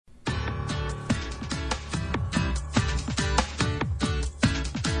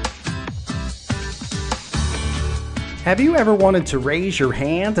Have you ever wanted to raise your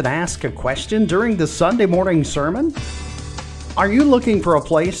hand and ask a question during the Sunday morning sermon? Are you looking for a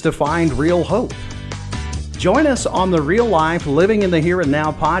place to find real hope? Join us on the Real Life Living in the Here and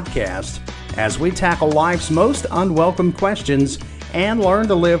Now podcast as we tackle life's most unwelcome questions and learn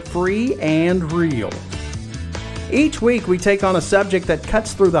to live free and real. Each week we take on a subject that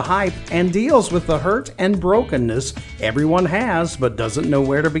cuts through the hype and deals with the hurt and brokenness everyone has but doesn't know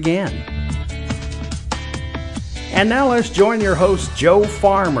where to begin. And now let's join your host, Joe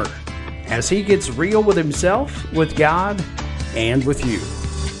Farmer, as he gets real with himself, with God, and with you.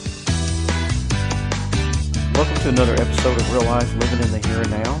 Welcome to another episode of Real Life Living in the Here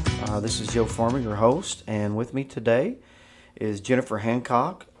and Now. This is Joe Farmer, your host, and with me today is Jennifer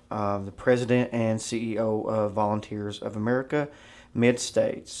Hancock, the President and CEO of Volunteers of America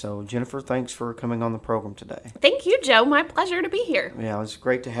Mid-States. So, Jennifer, thanks for coming on the program today. Thank you, Joe. My pleasure to be here. Yeah, it's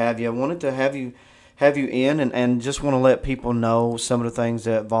great to have you. I wanted to have you in and just want to let people know some of the things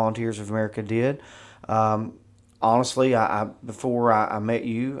that Volunteers of America did. Honestly, before I met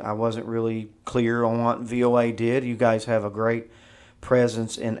you, I wasn't really clear on what VOA did. You guys have a great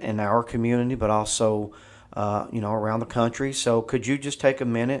presence in our community, but also around the country. So could you just take a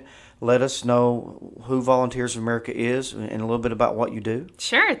minute, let us know who Volunteers of America is and a little bit about what you do?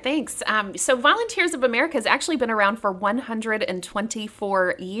 Sure, thanks. So Volunteers of America has actually been around for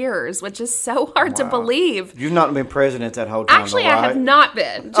 124 years, which is so hard to believe. You've not been president that whole time, Actually, though, right? I have not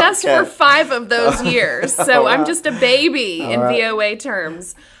been, just for 5 of those years. So I'm just a baby in VOA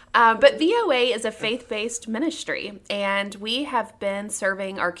terms. But VOA is a faith-based ministry, and we have been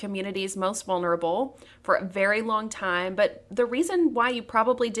serving our communities most vulnerable for a very long time. But the reason why you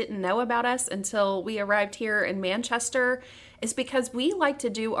probably didn't know about us until we arrived here in Manchester is because we like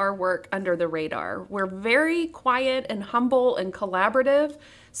to do our work under the radar. We're very quiet and humble and collaborative.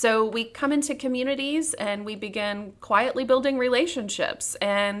 So we come into communities and we begin quietly building relationships.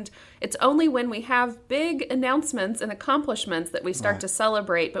 And it's only when we have big announcements and accomplishments that we start to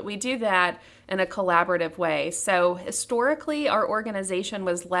celebrate. But we do that in a collaborative way. So historically, our organization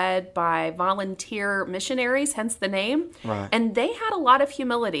was led by volunteer missionaries, hence the name. Right. And they had a lot of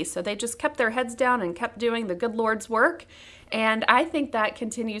humility. So they just kept their heads down and kept doing the good Lord's work. And I think that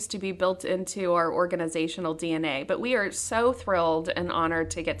continues to be built into our organizational DNA. But we are so thrilled and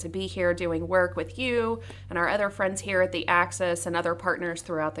honored to get to be here doing work with you and our other friends here at the Axis and other partners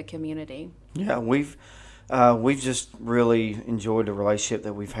throughout the community. Yeah, we've just really enjoyed the relationship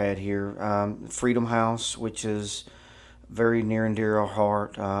that we've had here. Freedom House, which is very near and dear to our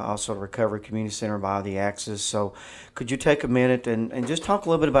heart, also the Recovery Community Center by the Axis. So could you take a minute and just talk a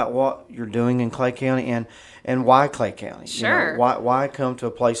little bit about what you're doing in Clay County and why Clay County? Sure. Why come to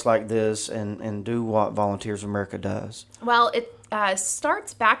a place like this and do what Volunteers of America does? Well, it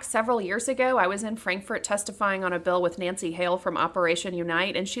starts back several years ago. I was in Frankfurt testifying on a bill with Nancy Hale from Operation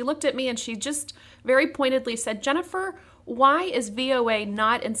Unite, and she looked at me and she just very pointedly said, "Jennifer, why is VOA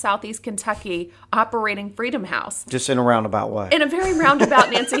not in Southeast Kentucky operating Freedom House?" Just in a roundabout way. In a very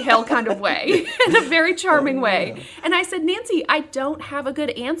roundabout Nancy Hale kind of way, in a very charming way. And I said, "Nancy, I don't have a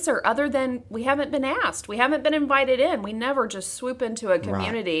good answer other than we haven't been asked. We haven't been invited in. We never just swoop into a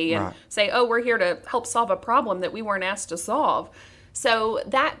community and say, oh, we're here to help solve a problem that we weren't asked to solve." So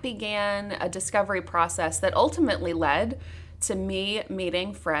that began a discovery process that ultimately led to me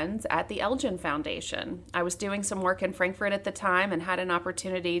meeting friends at the Elgin Foundation. I was doing some work in Frankfurt at the time and had an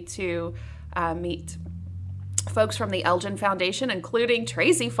opportunity to meet folks from the Elgin Foundation, including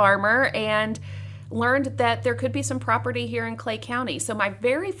Tracy Farmer, and learned that there could be some property here in Clay County. So my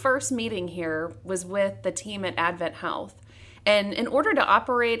very first meeting here was with the team at Advent Health. And in order to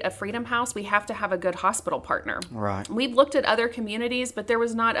operate a Freedom House, we have to have a good hospital partner. Right. We've looked at other communities, but there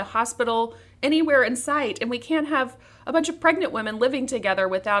was not a hospital anywhere in sight. And we can't have a bunch of pregnant women living together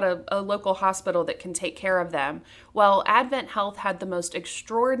without a local hospital that can take care of them. Well, Advent Health had the most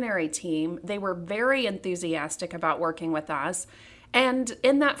extraordinary team. They were very enthusiastic about working with us. And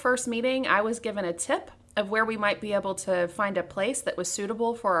in that first meeting, I was given a tip of where we might be able to find a place that was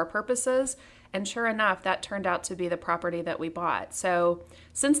suitable for our purposes. And sure enough, that turned out to be the property that we bought. So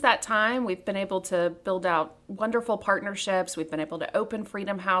since that time, we've been able to build out wonderful partnerships. We've been able to open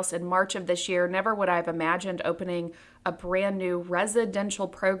Freedom House in March of this year. Never would I have imagined opening a brand new residential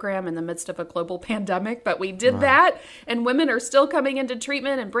program in the midst of a global pandemic, but we did that. And women are still coming into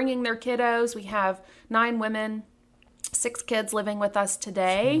treatment and bringing their kiddos. We have 9 women, 6 kids living with us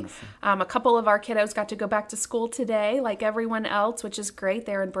today. A couple of our kiddos got to go back to school today, like everyone else, which is great.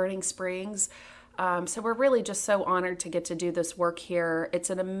 They're in Burning Springs. So we're really just so honored to get to do this work here. It's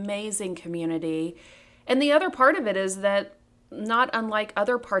an amazing community. And the other part of it is that not unlike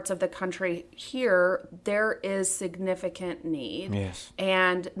other parts of the country, here there is significant need. Yes.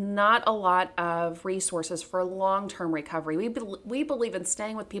 And not a lot of resources for long-term recovery. We believe in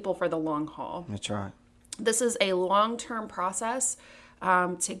staying with people for the long haul. That's right. This is a long-term process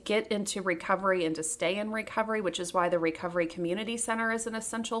to get into recovery and to stay in recovery, which is why the Recovery Community Center is an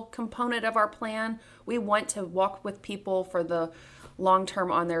essential component of our plan. We want to walk with people for the long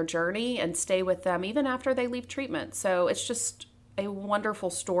term on their journey and stay with them even after they leave treatment. So it's just a wonderful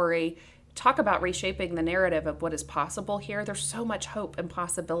story. Talk about reshaping the narrative of what is possible here. There's so much hope and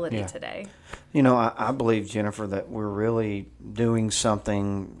possibility today. You know, I believe, Jennifer, that we're really doing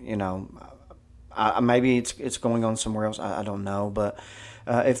something, maybe it's going on somewhere else. I don't know, but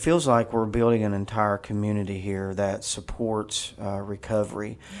it feels like we're building an entire community here that supports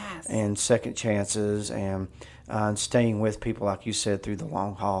recovery and second chances and staying with people, like you said, through the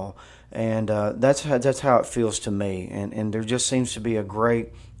long haul. And that's how it feels to me. And there just seems to be a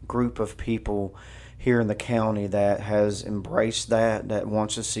great group of people here in the county that has embraced that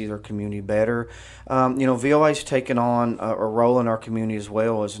wants to see their community better. VOA's taken on a role in our community as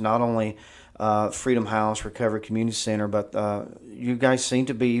well as not only Freedom House Recovery Community Center, but you guys seem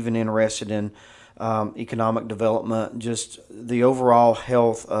to be even interested in economic development, just the overall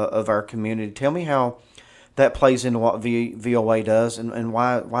health of our community. Tell me how that plays into what VOA does and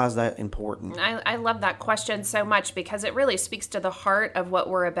why is that important? I love that question so much because it really speaks to the heart of what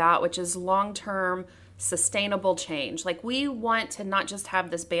we're about, which is long-term sustainable change. Like, we want to not just have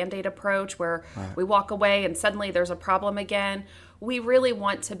this Band-Aid approach where we walk away and suddenly there's a problem again. We really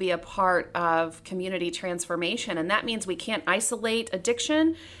want to be a part of community transformation, and that means we can't isolate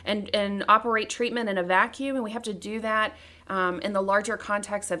addiction and operate treatment in a vacuum, and we have to do that in the larger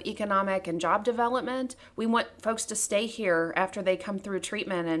context of economic and job development. We want folks to stay here after they come through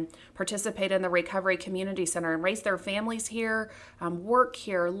treatment and participate in the Recovery Community Center and raise their families here, work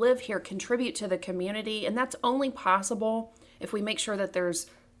here, live here, contribute to the community, and that's only possible if we make sure that there's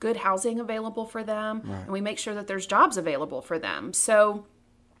good housing available for them, and we make sure that there's jobs available for them. So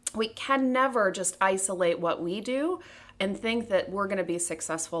we can never just isolate what we do and think that we're going to be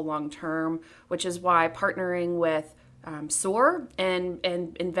successful long term, which is why partnering with SOAR and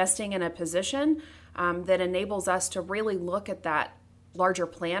investing in a position that enables us to really look at that larger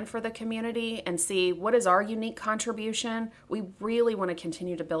plan for the community and see what is our unique contribution. We really want to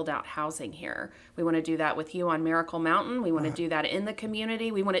continue to build out housing here. We want to do that with you on Miracle Mountain. We want to do that in the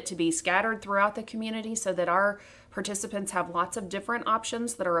community. We want it to be scattered throughout the community so that our participants have lots of different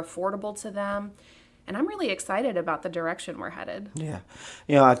options that are affordable to them. And I'm really excited about the direction we're headed. Yeah.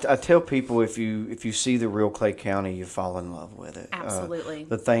 I tell people if you see the real Clay County, you fall in love with it. Absolutely.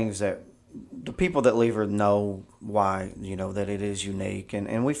 The things that the people that leave here know why, that it is unique,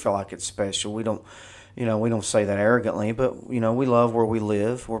 and we feel like it's special. We don't say that arrogantly, but we love where we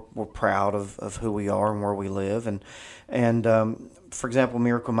live. We're proud of who we are and where we live, and for example,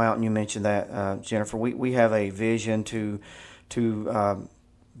 Miracle Mountain, you mentioned that, Jennifer. We have a vision to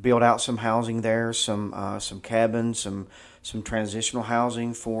build out some housing there, some cabins, some transitional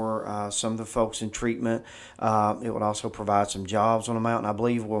housing for some of the folks in treatment. It would also provide some jobs on the mountain. I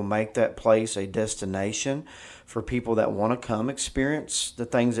believe we'll make that place a destination for people that want to come experience the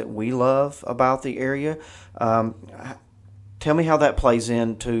things that we love about the area. Tell me how that plays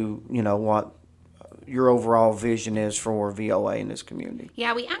into, what your overall vision is for VOA in this community.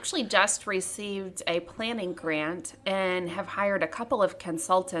 Yeah, we actually just received a planning grant and have hired a couple of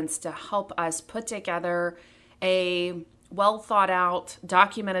consultants to help us put together a well thought out,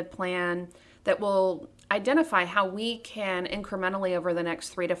 documented plan that will identify how we can incrementally over the next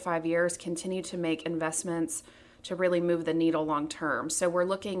 3 to 5 years continue to make investments to really move the needle long term. So we're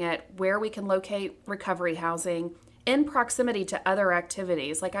looking at where we can locate recovery housing in proximity to other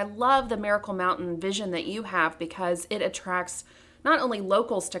activities. Like, I love the Miracle Mountain vision that you have because it attracts not only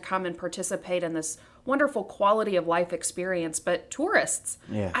locals to come and participate in this wonderful quality of life experience, but tourists.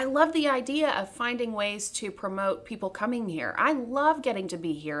 Yeah. I love the idea of finding ways to promote people coming here. I love getting to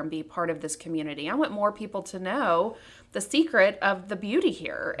be here and be part of this community. I want more people to know the secret of the beauty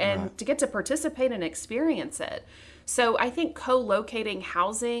here and to get to participate and experience it. So I think co-locating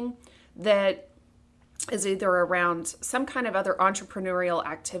housing that is either around some kind of other entrepreneurial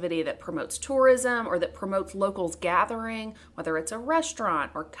activity that promotes tourism or that promotes locals gathering, whether it's a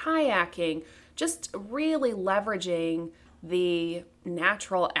restaurant or kayaking, just really leveraging the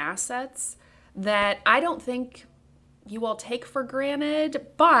natural assets that I don't think you all take for granted,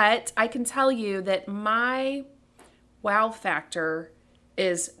 but I can tell you that my wow factor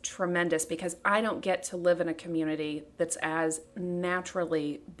is tremendous because I don't get to live in a community that's as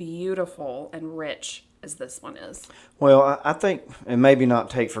naturally beautiful and rich as this one is. Well, I think, and maybe not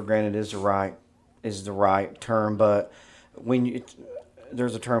take for granted is the right term, but when you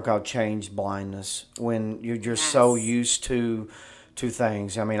there's a term called change blindness when you're just so Yes. used to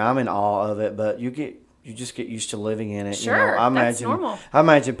things. I mean, I'm in awe of it, but you just get used to living in it. Sure, I that's imagine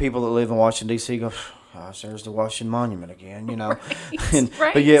normal. people that live in Washington D.C. go, gosh, there's the Washington Monument again.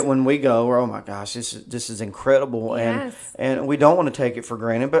 Right. But yet when we go, we're, oh my gosh, this is incredible, Yes. and we don't want to take it for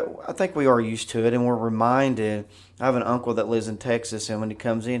granted, but I think we are used to it, and we're reminded. I have an uncle that lives in Texas, and when he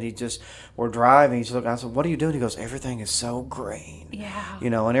comes in, we're driving. He's looking. I said, "What are you doing?" He goes, "Everything is so green, Yeah.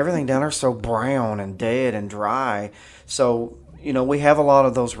 and everything down there is so brown and dead and dry." So, we have a lot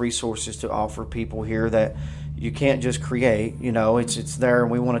of those resources to offer people here that you can't just create. It's there,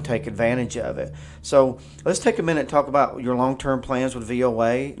 and we want to take advantage of it. So let's take a minute and talk about your long-term plans with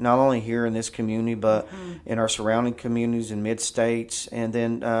VOA, not only here in this community, but in our surrounding communities in mid-states. And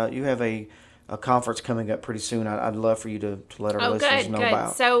then you have a conference coming up pretty soon. I'd love for you to let our Oh, listeners good, know good.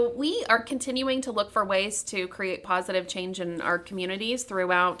 about. So we are continuing to look for ways to create positive change in our communities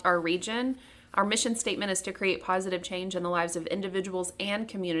throughout our region. Our mission statement is to create positive change in the lives of individuals and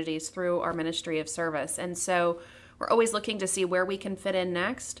communities through our ministry of service. And so we're always looking to see where we can fit in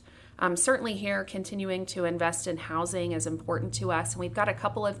next. Certainly here, continuing to invest in housing is important to us. And we've got a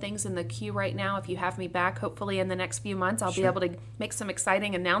couple of things in the queue right now. If you have me back, hopefully in the next few months, I'll be able to make some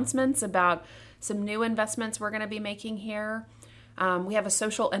exciting announcements about some new investments we're going to be making here. We have a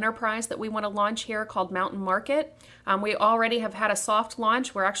social enterprise that we want to launch here called Mountain Market. We already have had a soft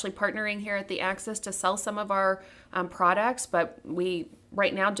launch. We're actually partnering here at the Axis to sell some of our products, but we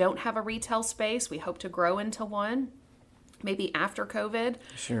right now don't have a retail space. We hope to grow into one, maybe after COVID.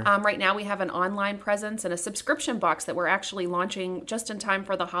 Sure. Right now we have an online presence and a subscription box that we're actually launching just in time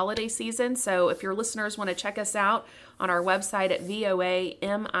for the holiday season. So if your listeners want to check us out on our website at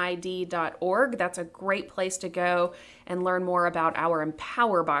voamid.org, that's a great place to go and learn more about our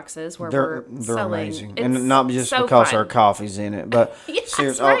Empower boxes where They're we're selling. amazing, It's and not just so because fun. our coffee's in it, but Yes,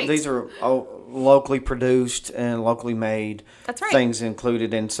 seriously, right. these are locally produced and locally made. That's right. Things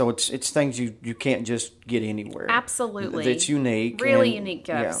included, and so it's things you can't just get anywhere. Absolutely. It's unique. Really and- unique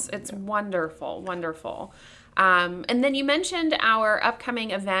gifts. Yeah. It's wonderful, wonderful. And then you mentioned our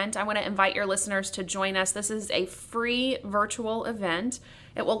upcoming event. I want to invite your listeners to join us. This is a free virtual event.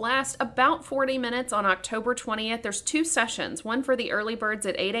 It will last about 40 minutes on October 20th. There's 2 sessions, one for the early birds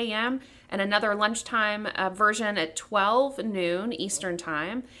at 8 a.m. and another lunchtime version at 12 noon Eastern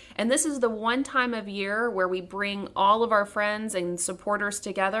Time. And this is the one time of year where we bring all of our friends and supporters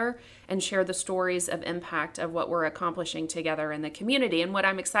together and share the stories of impact of what we're accomplishing together in the community. And what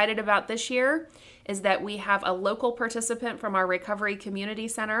I'm excited about this year is that we have a local participant from our Recovery Community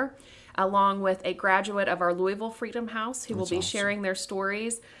Center, along with a graduate of our Louisville Freedom House who will be sharing their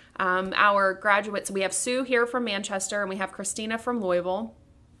stories. Our graduates, we have Sue here from Manchester and we have Christina from Louisville.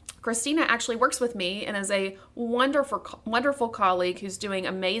 Christina actually works with me and is a wonderful colleague who's doing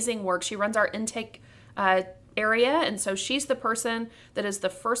amazing work. She runs our intake area, and so she's the person that is the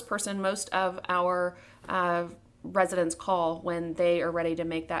first person most of our residents call when they are ready to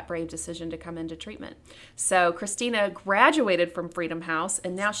make that brave decision to come into treatment. So Christina graduated from Freedom House,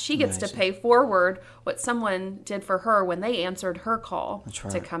 and now she gets to pay forward what someone did for her when they answered her call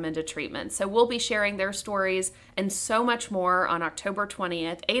to come into treatment. So we'll be sharing their stories and so much more on October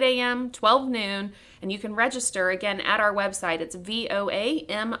 20th, 8 a.m., 12 noon, and you can register again at our website. It's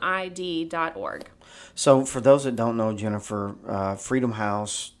voamid.org. So for those that don't know, Jennifer, Freedom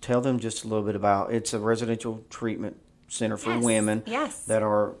House, tell them just a little bit about. It's a residential treatment center for women that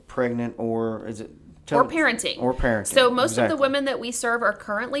are pregnant or is it? Or parenting. Or parenting. So most of Exactly. the women that we serve are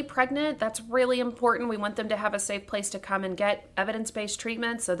currently pregnant. That's really important. We want them to have a safe place to come and get evidence-based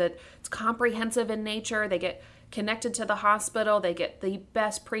treatment so that it's comprehensive in nature. They get connected to the hospital. They get the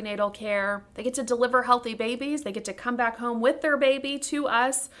best prenatal care. They get to deliver healthy babies. They get to come back home with their baby to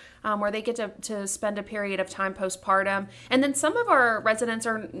us, where they get to spend a period of time postpartum. And then some of our residents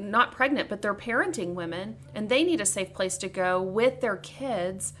are not pregnant, but they're parenting women, and they need a safe place to go with their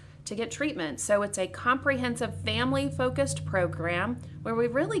kids to get treatment. So it's a comprehensive family-focused program where we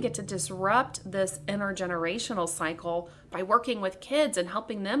really get to disrupt this intergenerational cycle by working with kids and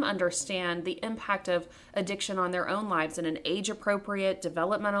helping them understand the impact of addiction on their own lives in an age-appropriate,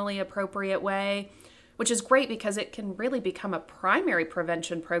 developmentally appropriate way, which is great because it can really become a primary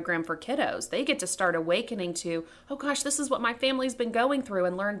prevention program for kiddos. They get to start awakening to, oh gosh, this is what my family's been going through,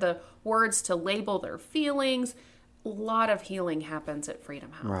 and learn the words to label their feelings. A lot of healing happens at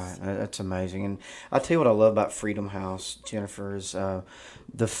Freedom House. Right, that's amazing. And I tell you what I love about Freedom House, Jennifer, is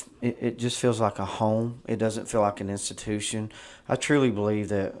it just feels like a home. It doesn't feel like an institution. I truly believe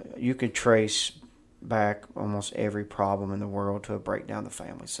that you can trace back almost every problem in the world to a breakdown of the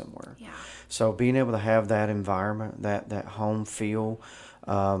family somewhere. Yeah. So being able to have that environment, that home feel,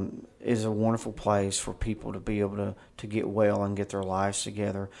 is a wonderful place for people to be able to get well and get their lives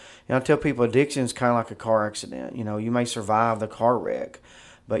together. And I tell people addiction is kind of like a car accident. You know, you may survive the car wreck,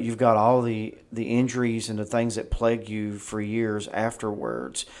 but you've got all the injuries and the things that plague you for years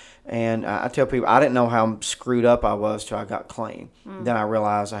afterwards. And I tell people, I didn't know how screwed up I was till I got clean. Then I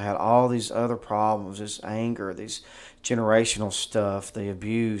realized I had all these other problems, this anger, this generational stuff, the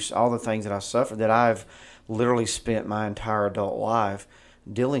abuse, all the things that I suffered that I've literally spent my entire adult life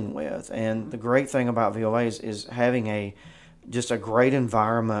dealing with. And the great thing about VOA is having just a great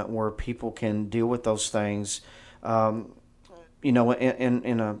environment where people can deal with those things, you know,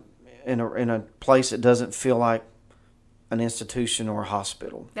 in a place that doesn't feel like an institution or a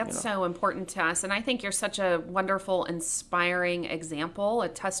hospital. That's so important to us. And I think you're such a wonderful, inspiring example, a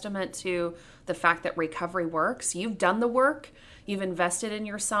testament to the fact that recovery works. You've done the work. You've invested in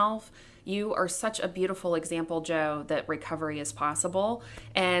yourself. You are such a beautiful example, Joe, that recovery is possible.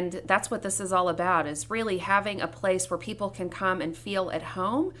 And that's what this is all about, is really having a place where people can come and feel at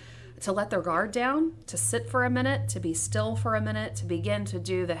home, to let their guard down, to sit for a minute, to be still for a minute, to begin to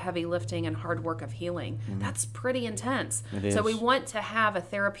do the heavy lifting and hard work of healing. That's pretty intense. So we want to have a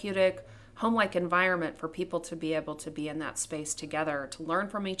therapeutic, home-like environment for people to be able to be in that space together, to learn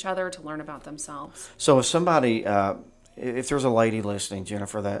from each other, to learn about themselves. So if somebody, if there's a lady listening,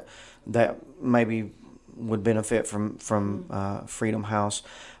 Jennifer, that maybe would benefit from Freedom House,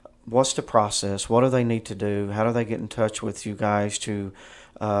 what's the process? What do they need to do? How do they get in touch with you guys to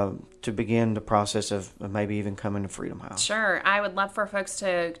begin the process of maybe even coming to Freedom House? Sure. I would love for folks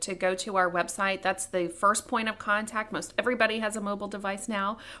to go to our website. That's the first point of contact. Most everybody has a mobile device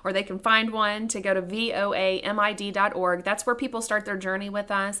now, or they can find one, to go to voamid.org. That's where people start their journey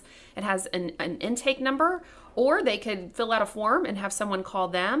with us. It has an intake number, or they could fill out a form and have someone call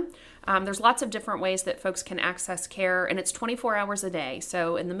them. There's lots of different ways that folks can access care, and it's 24 hours a day.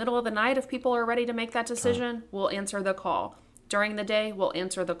 So in the middle of the night, if people are ready to make that decision, we'll answer the call. During the day, we'll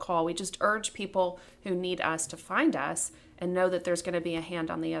answer the call. We just urge people who need us to find us and know that there's going to be a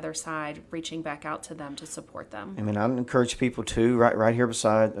hand on the other side reaching back out to them to support them. I mean, I encourage people to, right here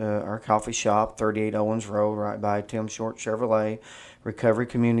beside our coffee shop, 38 Owens Road, right by Tim Short Chevrolet, Recovery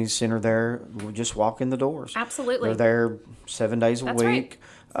Community Center there. We'll just walk in the doors. Absolutely. They're there 7 days a That's week.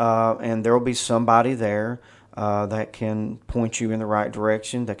 Right. And there will be somebody there that can point you in the right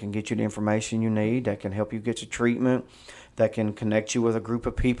direction, that can get you the information you need, that can help you get to treatment, that can connect you with a group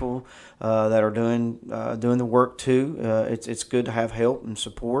of people that are doing the work too. It's good to have help and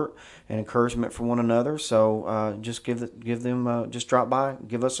support and encouragement for one another. So just give them just drop by,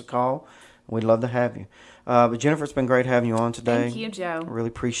 give us a call. We'd love to have you. But Jennifer, it's been great having you on today. Thank you, Joe. I really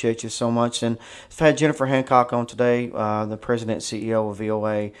appreciate you so much. And I've had Jennifer Hancock on today, the President and CEO of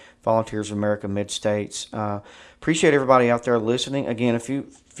VOA, Volunteers of America Mid-States. Appreciate everybody out there listening. Again, if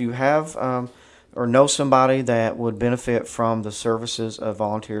you have or know somebody that would benefit from the services of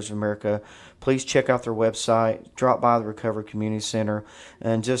Volunteers of America, please check out their website, drop by the Recovery Community Center,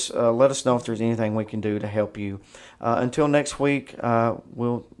 and just let us know if there's anything we can do to help you. Until next week,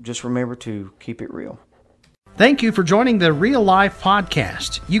 we'll just remember to keep it real. Thank you for joining the Real Life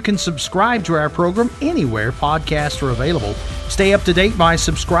Podcast. You can subscribe to our program anywhere podcasts are available. Stay up to date by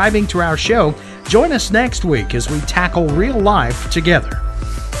subscribing to our show. Join us next week as we tackle real life together.